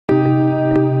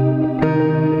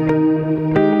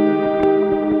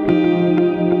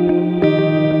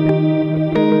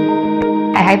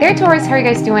Hi there, Taurus. How are you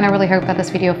guys doing? I really hope that this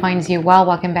video finds you well.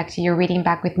 Welcome back to your reading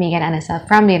back with me again, Anisa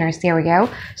from the Inner Stereo.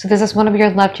 So this is one of your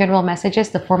love general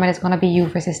messages. The format is going to be you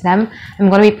versus them. I'm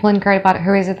going to be pulling card about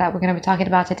who is it that we're going to be talking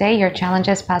about today, your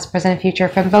challenges, past, present, and future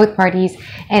from both parties,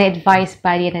 and advice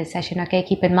by the end of the session. Okay,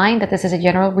 keep in mind that this is a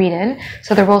general reading,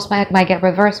 so the roles might get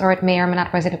reversed or it may or may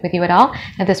not resonate with you at all.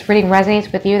 If this reading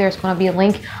resonates with you, there's going to be a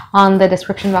link on the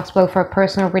description box below for a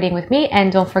personal reading with me,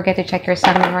 and don't forget to check your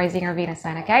sun, moon, rising, or Venus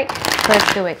sign. Okay, so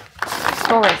let's do it.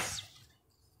 Taurus.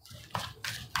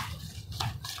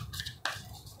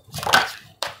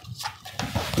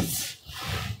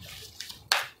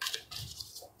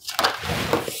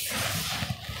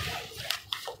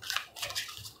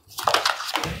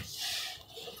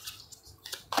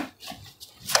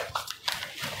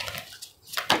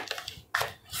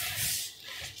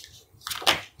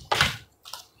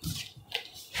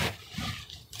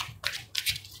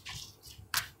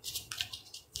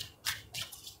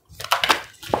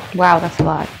 Wow, that's a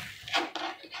lot.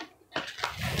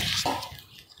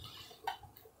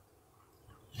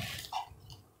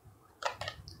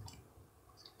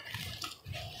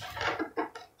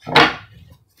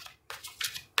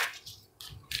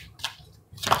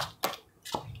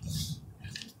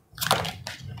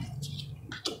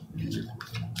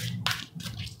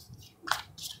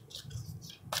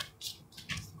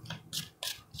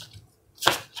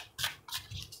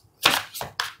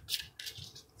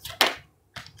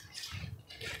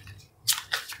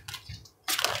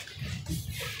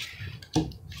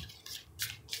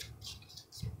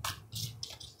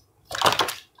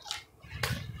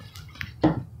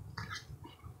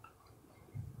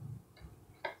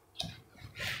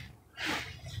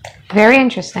 Very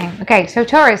interesting. Okay, so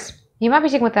Taurus, you might be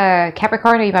sitting with a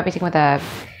Capricorn, or you might be sitting with a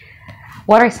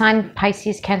water sign,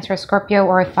 Pisces, Cancer, Scorpio,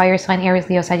 or a fire sign, Aries,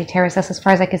 Leo, Sagittarius. That's as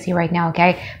far as I can see right now,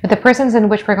 okay? But the persons in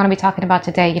which we're going to be talking about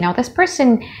today, you know, this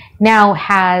person now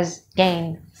has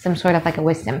gained some sort of like a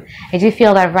wisdom. I do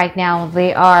feel that right now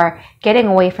they are getting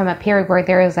away from a period where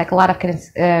there is like a lot of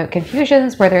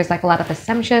confusions, where there's like a lot of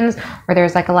assumptions, where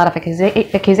there's like a lot of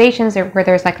accusations, where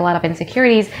there's like a lot of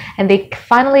insecurities, and they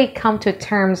finally come to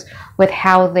terms with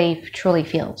how they truly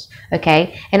feels,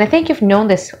 okay? And I think you've known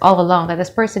this all along, that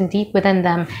this person deep within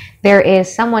them, there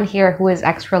is someone here who is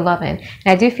extra loving. And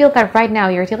I do feel that right now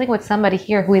you're dealing with somebody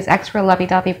here who is extra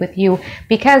lovey-dovey with you,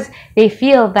 because they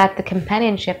feel that the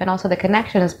companionship and also the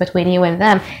connections between you and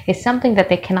them is something that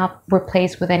they cannot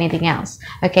replace with anything else,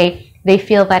 okay? They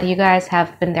feel that you guys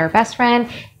have been their best friend.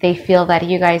 They feel that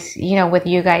you guys, you know, with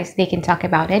you guys, they can talk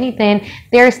about anything.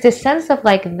 There's this sense of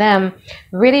like them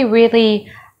really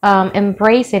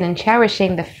embracing and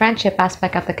cherishing the friendship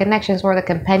aspect of the connections, or the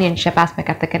companionship aspect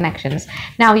of the connections.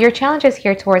 Now, your challenges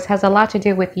here, Taurus, has a lot to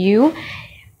do with you.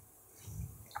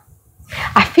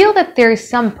 I feel that there's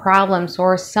some problems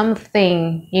or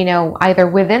something, you know, either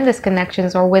within these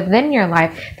connections or within your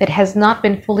life that has not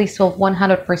been fully solved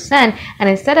 100%. And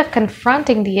instead of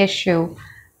confronting the issue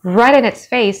right in its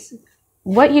face,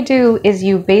 what you do is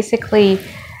you basically,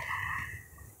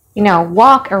 you know,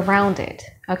 walk around it.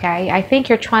 Okay, I think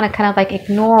you're trying to kind of like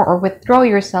ignore or withdraw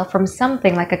yourself from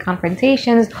something like a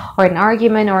confrontations or an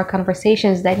argument or a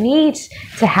conversations that needs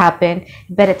to happen,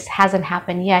 but it hasn't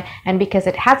happened yet. And because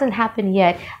it hasn't happened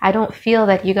yet, I don't feel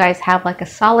that you guys have like a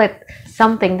solid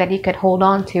something that you could hold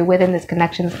on to within these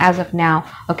connections as of now.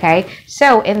 Okay,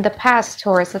 so in the past,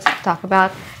 Taurus, let's talk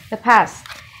about the past.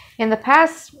 In the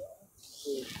past,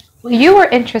 you were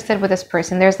interested with this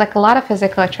person. There's like a lot of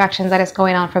physical attraction that is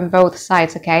going on from both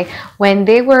sides, okay? When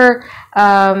they were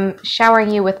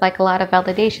showering you with like a lot of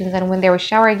validations, and when they were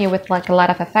showering you with like a lot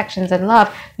of affections and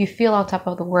love, you feel on top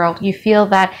of the world. You feel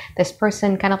that this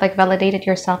person kind of like validated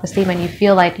your self-esteem, and you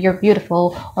feel like you're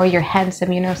beautiful or you're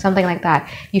handsome, you know, something like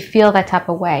that. You feel that type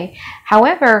of way.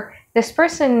 However, this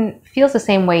person feels the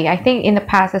same way. I think in the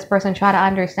past, this person tried to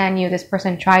understand you. This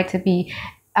person tried to be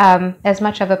as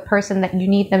much of a person that you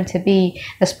need them to be.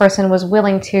 This person was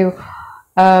willing to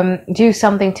do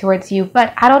something towards you,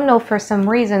 but I don't know, for some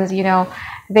reasons, you know,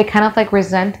 they kind of like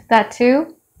resent that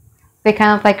too. They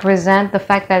kind of like resent the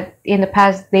fact that in the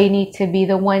past they need to be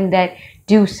the one that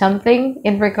do something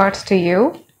in regards to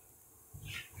you.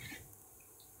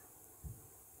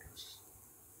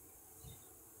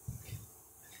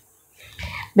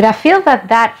 But I feel that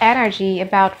that energy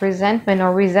about resentment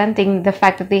or resenting the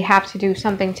fact that they have to do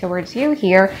something towards you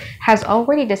here has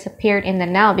already disappeared in the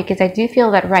now, because I do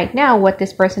feel that right now what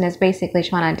this person is basically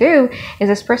trying to do is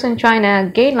this person trying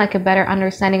to gain like a better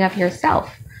understanding of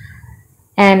yourself.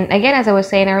 And again, as I was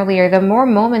saying earlier, the more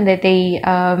moment that they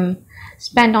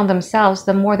spend on themselves,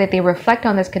 the more that they reflect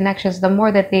on these connections, the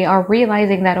more that they are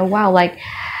realizing that, oh wow, like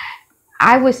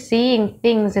I was seeing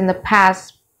things in the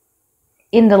past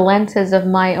in the lenses of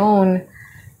my own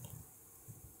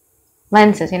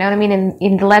lenses, you know what I mean?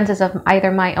 In the lenses of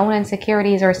either my own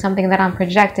insecurities or something that I'm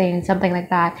projecting, something like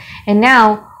that. And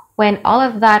now, when all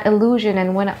of that illusion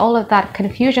and when all of that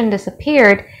confusion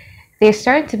disappeared, they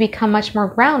started to become much more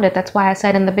grounded. That's why I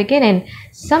said in the beginning,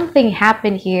 something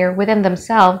happened here within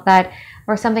themselves that,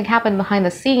 or something happened behind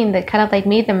the scene that kind of like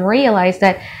made them realize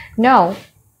that, no,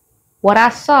 what I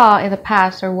saw in the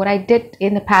past or what I did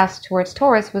in the past towards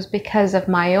Taurus was because of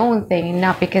my own thing and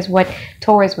not because what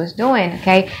Taurus was doing,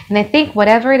 okay? And I think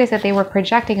whatever it is that they were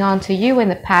projecting onto you in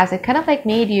the past, it kind of like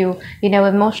made you, you know,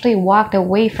 emotionally walked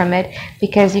away from it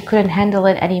because you couldn't handle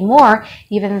it anymore,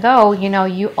 even though, you know,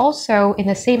 you also in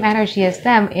the same energy as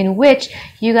them, in which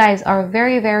you guys are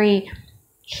very, very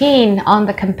keen on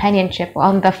the companionship,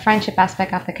 on the friendship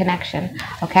aspect of the connection,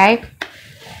 okay?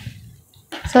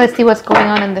 So let's see what's going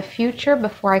on in the future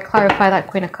before I clarify that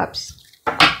Queen of Cups.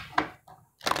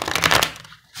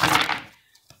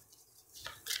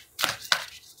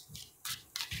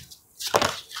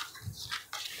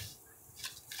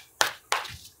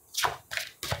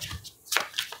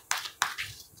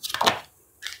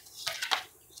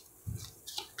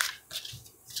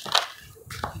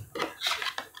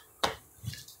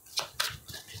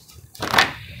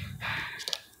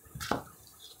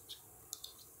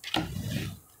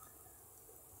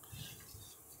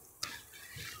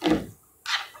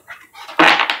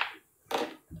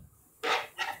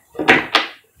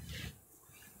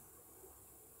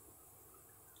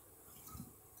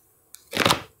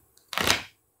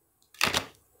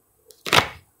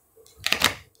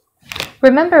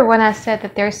 Remember when I said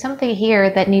that there's something here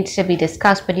that needs to be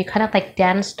discussed, but you kind of like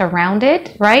danced around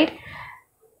it, right?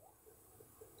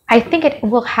 I think it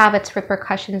will have its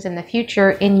repercussions in the future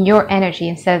in your energy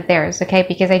instead of theirs, okay?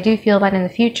 Because I do feel that in the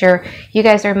future, you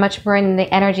guys are much more in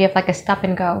the energy of like a stop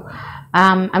and go.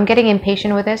 I'm getting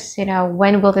impatient with this, you know,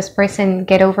 when will this person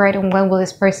get over it and when will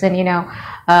this person, you know,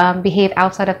 behave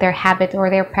outside of their habit or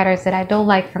their patterns that I don't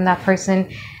like from that person.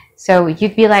 So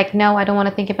you'd be like, no, I don't want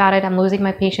to think about it. I'm losing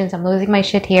my patience. I'm losing my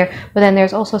shit here. But then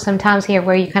there's also some times here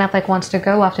where you kind of like wants to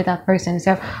go after that person.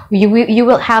 So you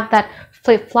will have that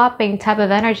flip-flopping type of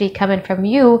energy coming from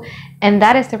you. And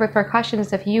that is the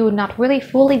repercussions of you not really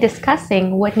fully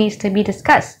discussing what needs to be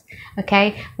discussed.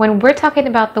 Okay? When we're talking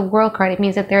about the World card, it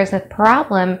means that there's a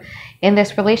problem in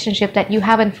this relationship that you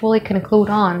haven't fully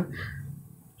concluded on.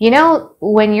 You know,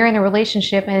 when you're in a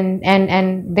relationship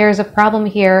and there's a problem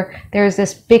here, there's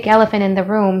this big elephant in the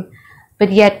room,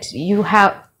 but yet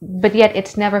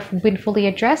it's never been fully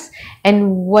addressed.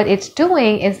 And what it's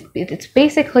doing is it's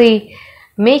basically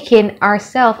making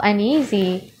ourselves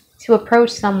uneasy to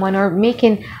approach someone, or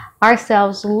making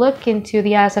ourselves look into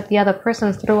the eyes of the other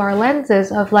person through our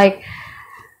lenses of like,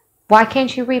 why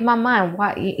can't you read my mind?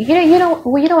 Why, you know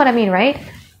what I mean, right?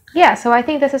 Yeah, so I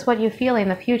think this is what you feel in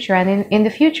the future. And in the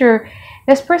future,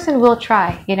 this person will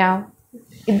try, you know.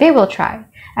 They will try.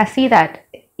 I see that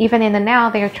even in the now,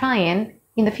 they're trying.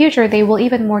 In the future, they will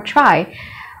even more try.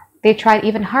 They try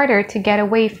even harder to get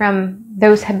away from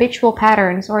those habitual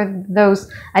patterns or those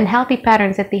unhealthy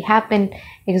patterns that they have been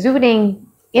exuding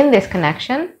in this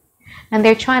connection. And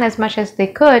they're trying as much as they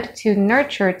could to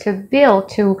nurture, to build,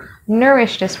 to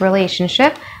nourish this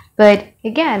relationship. But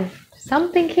again,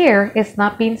 something here is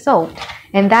not being solved,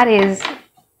 and that is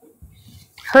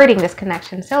hurting this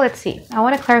connection. So let's see. I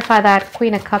want to clarify that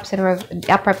Queen of Cups in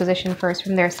upright position first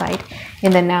from their side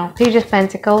in the now. Page of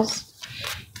Pentacles,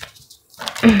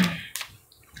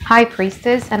 High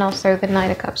Priestess, and also the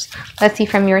Knight of Cups. Let's see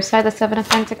from your side, the Seven of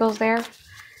Pentacles there.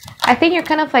 I think you're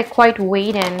kind of like quite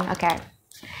waiting, okay,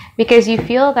 because you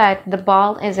feel that the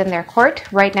ball is in their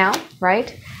court right now,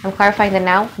 right? I'm clarifying the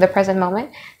now, the present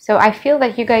moment. So I feel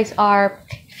that you guys are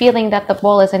feeling that the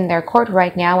ball is in their court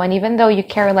right now. And even though you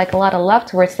carry like a lot of love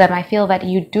towards them, I feel that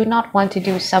you do not want to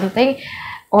do something,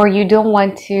 or you don't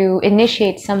want to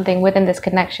initiate something within this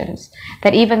connections.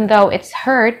 That even though it's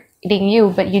hurting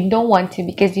you, but you don't want to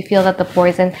because you feel that the ball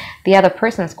is in the other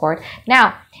person's court.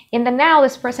 Now, in the now,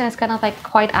 this person is kind of like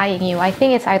quite eyeing you. I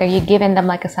think it's either you've given them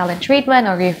like a silent treatment,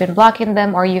 or you've been blocking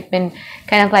them, or you've been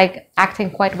kind of like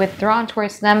acting quite withdrawn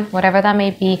towards them, whatever that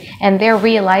may be. And they're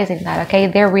realizing that, okay?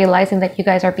 They're realizing that you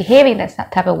guys are behaving this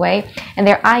type of way, and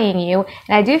they're eyeing you.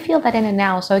 And I do feel that in the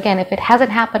now. So again, if it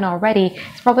hasn't happened already,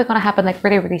 it's probably going to happen like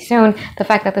really, really soon. The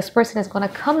fact that this person is going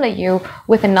to come to you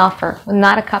with an offer.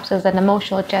 Knight of Cups is an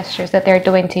emotional gestures that they're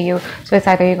doing to you. So it's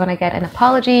either you're going to get an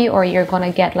apology, or you're going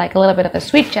to get like a little bit of a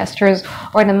sweet gestures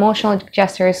or an emotional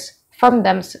gestures from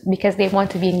them, because they want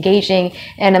to be engaging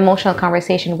in an emotional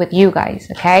conversation with you guys,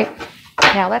 okay?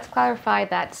 Now let's clarify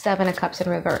that Seven of Cups in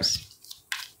reverse.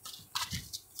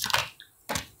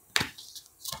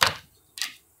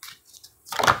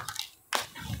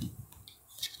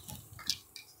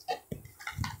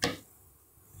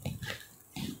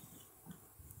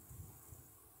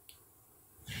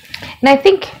 And I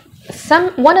think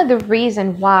one of the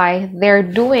reasons why they're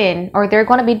doing, or they're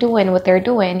going to be doing what they're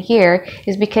doing here,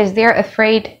 is because they're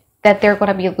afraid that they're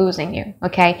going to be losing you.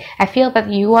 Okay, I feel that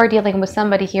you are dealing with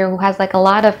somebody here who has like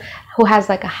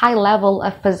a high level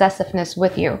of possessiveness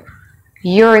with you.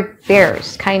 You're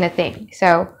theirs kind of thing.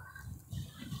 So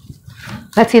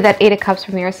let's see that Eight of Cups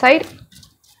from your side.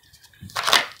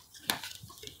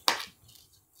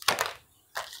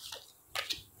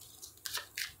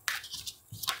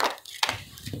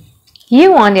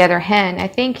 You, on the other hand, I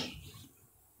think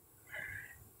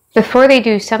before they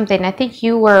do something, I think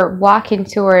you were walking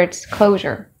towards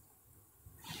closure.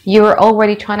 You were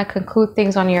already trying to conclude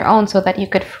things on your own so that you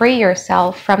could free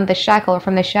yourself from the shackle or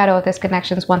from the shadow of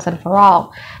disconnections once and for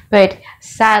all. But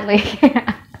sadly,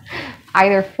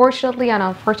 either fortunately or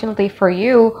unfortunately for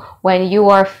you, when you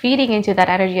are feeding into that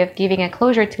energy of giving a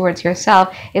closure towards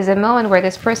yourself, is a moment where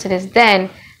this person is then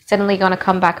suddenly going to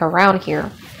come back around here.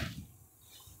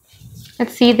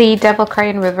 Let's see the Devil card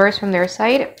in reverse from their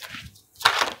side.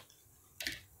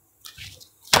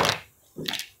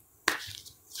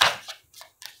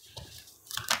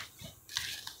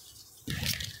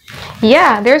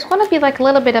 Yeah, there's going to be like a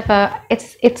little bit of a,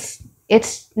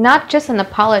 it's not just an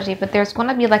apology, but there's going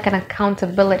to be like an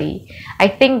accountability. I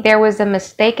think there was a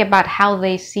mistake about how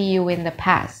they see you in the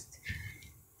past.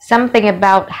 Something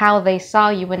about how they saw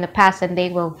you in the past and they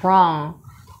were wrong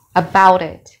about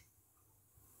it.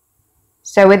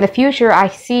 So in the future, I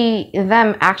see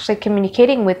them actually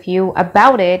communicating with you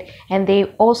about it, and they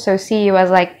also see you as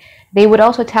like, they would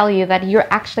also tell you that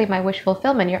you're actually my wish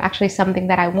fulfillment. You're actually something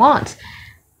that I want.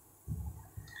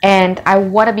 And I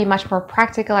want to be much more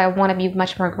practical. I want to be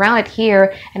much more grounded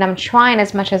here. And I'm trying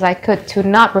as much as I could to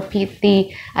not repeat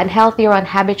the unhealthy or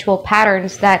unhabitual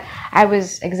patterns that I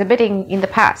was exhibiting in the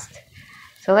past.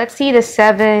 So let's see the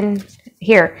 7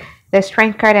 here. The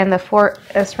Strength card and the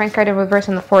Strength card in reverse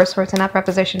and the 4 of Swords in upright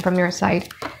position from your side.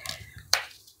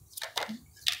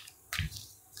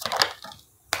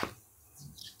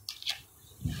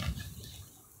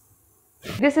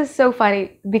 This is so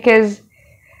funny because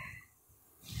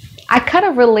I kind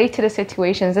of relate to the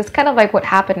situations. It's kind of like what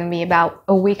happened to me about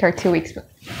a week or 2 weeks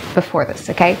before this,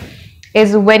 okay?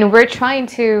 Is when we're trying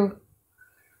to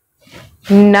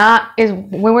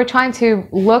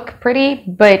look pretty,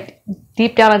 but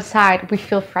deep down inside we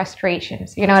feel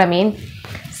frustrations. You know what I mean?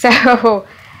 So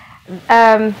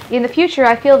in the future,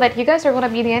 I feel that you guys are going to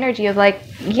be the energy of like,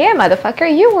 yeah,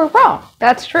 motherfucker, you were wrong.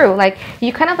 That's true. Like,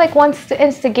 you kind of like wants to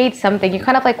instigate something. You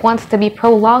kind of like wants to be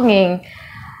prolonging,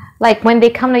 like when they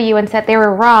come to you and said they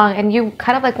were wrong, and you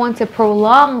kind of like want to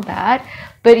prolong that,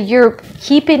 but you're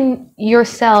keeping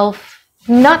yourself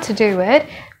not to do it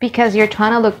because you're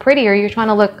trying to look pretty, or you're trying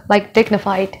to look like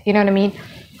dignified. You know what I mean?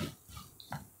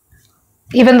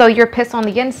 Even though you're pissed on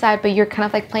the inside, but you're kind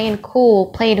of like playing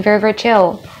cool, playing very, very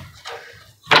chill.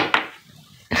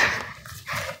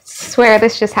 Swear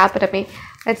this just happened to me.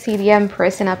 Let's see the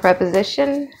Empress in upright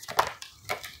position.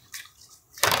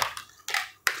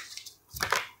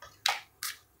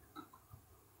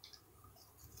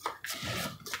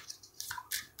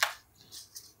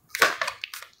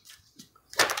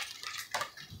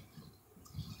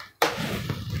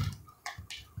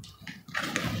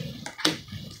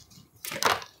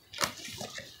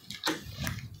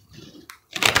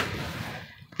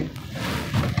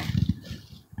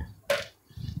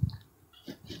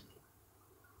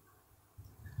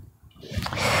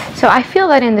 So I feel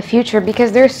that in the future,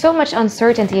 because there's so much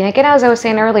uncertainty, and again, as I was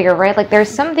saying earlier, right, like there's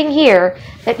something here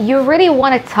that you really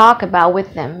want to talk about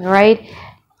with them, right?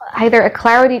 Either a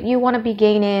clarity you want to be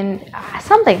gaining,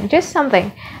 something, just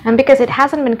something. And because it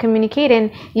hasn't been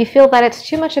communicated, you feel that it's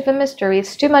too much of a mystery,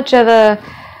 it's too much of a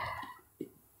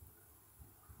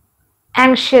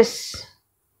anxious,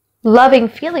 loving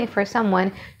feeling for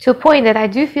someone, to a point that I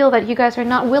do feel that you guys are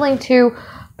not willing to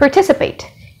participate.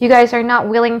 You guys are not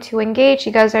willing to engage.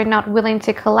 You guys are not willing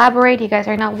to collaborate. You guys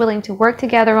are not willing to work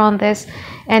together on this.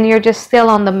 And you're just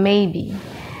still on the maybe.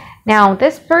 Now,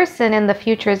 this person in the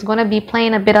future is going to be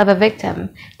playing a bit of a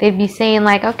victim. They'd be saying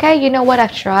like, okay, you know what?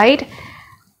 I've tried.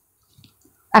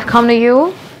 I've come to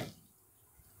you.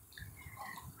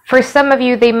 For some of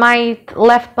you, they might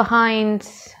left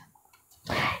behind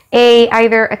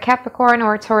either a Capricorn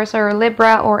or a Taurus or a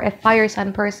Libra or a fire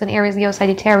sign person, Aries, Leo,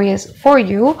 Sagittarius for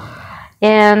you.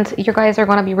 And you guys are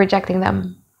going to be rejecting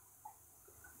them.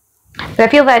 But I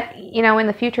feel that, you know, in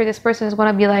the future, this person is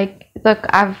going to be like, look,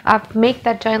 I've made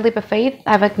that giant leap of faith.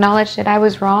 I've acknowledged that I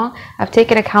was wrong. I've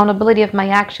taken accountability of my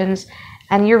actions,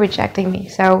 and you're rejecting me.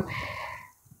 So,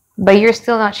 but you're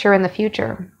still not sure in the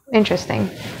future. Interesting.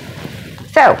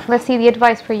 So let's see the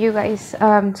advice for you guys,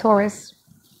 Taurus.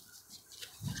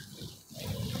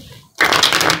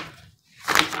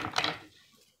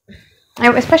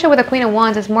 Especially with the Queen of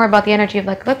Wands, it's more about the energy of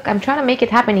like, look, I'm trying to make it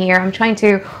happen here. I'm trying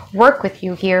to work with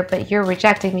you here, but you're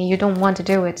rejecting me. You don't want to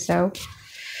do it. So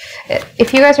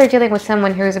if you guys are dealing with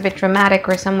someone who is a bit dramatic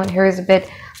or someone who is a bit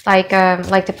like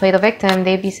to play the victim,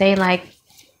 they'd be saying like,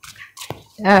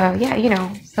 yeah, you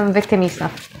know, some victim-y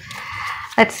stuff.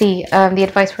 Let's see, the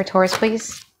advice for Taurus,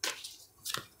 please.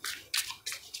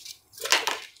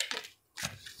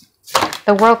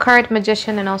 The World card,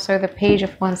 Magician, and also the Page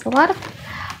of Wands. A lot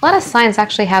of signs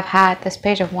actually have had this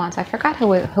Page of Wands. I forgot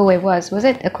who it was. Was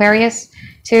it Aquarius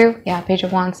too? Yeah, Page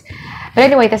of Wands. But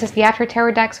anyway, this is the After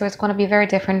Tarot deck, so it's going to be very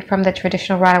different from the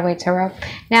traditional Rider-Waite Tarot.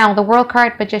 Now, the World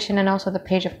card, Magician, and also the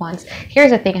Page of Wands.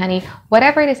 Here's the thing, honey.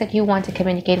 Whatever it is that you want to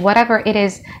communicate, whatever it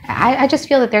is, I just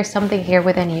feel that there's something here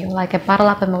within you, like a bottle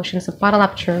up emotions, a bottle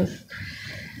up truth.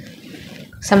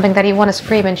 Something that you want to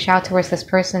scream and shout towards this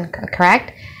person,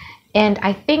 correct? And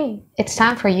I think it's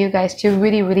time for you guys to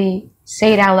really, really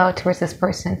say it out loud towards this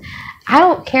person. I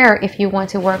don't care if you want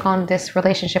to work on this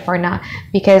relationship or not,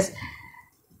 because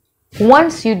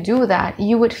once you do that,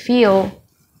 you would feel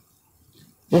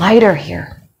lighter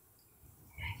here.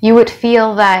 You would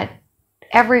feel that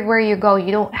everywhere you go,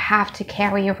 you don't have to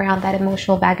carry around that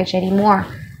emotional baggage anymore.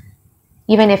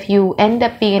 Even if you end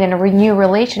up being in a new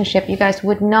relationship, you guys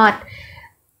would not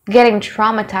getting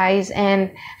traumatized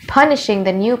and punishing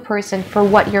the new person for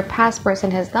what your past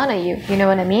person has done to you. You know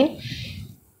what I mean?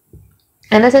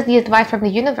 And this is the advice from the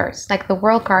universe, like the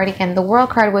World card. Again, the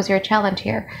World card was your challenge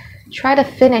here. Try to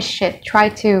finish it. Try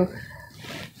to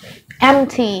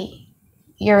empty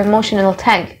your emotional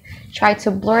tank. Try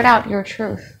to blurt out your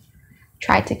truth.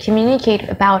 Try to communicate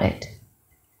about it.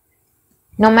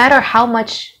 No matter how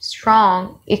much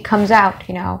strong it comes out,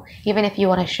 you know, even if you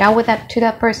want to shout with that to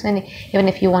that person, even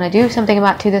if you want to do something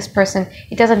about to this person,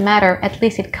 it doesn't matter. At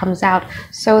least it comes out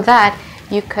so that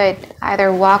you could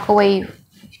either walk away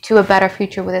to a better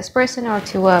future with this person or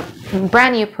to a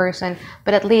brand new person,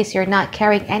 but at least you're not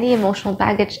carrying any emotional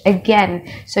baggage again,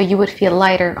 so you would feel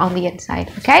lighter on the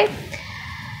inside. Okay?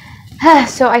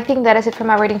 So I think that is it for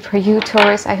my reading for you,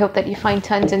 Taurus. I hope that you find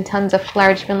tons and tons of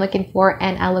clarity you've been looking for,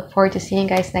 and I look forward to seeing you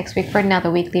guys next week for another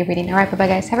weekly reading. All right, bye-bye,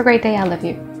 guys. Have a great day. I love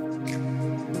you.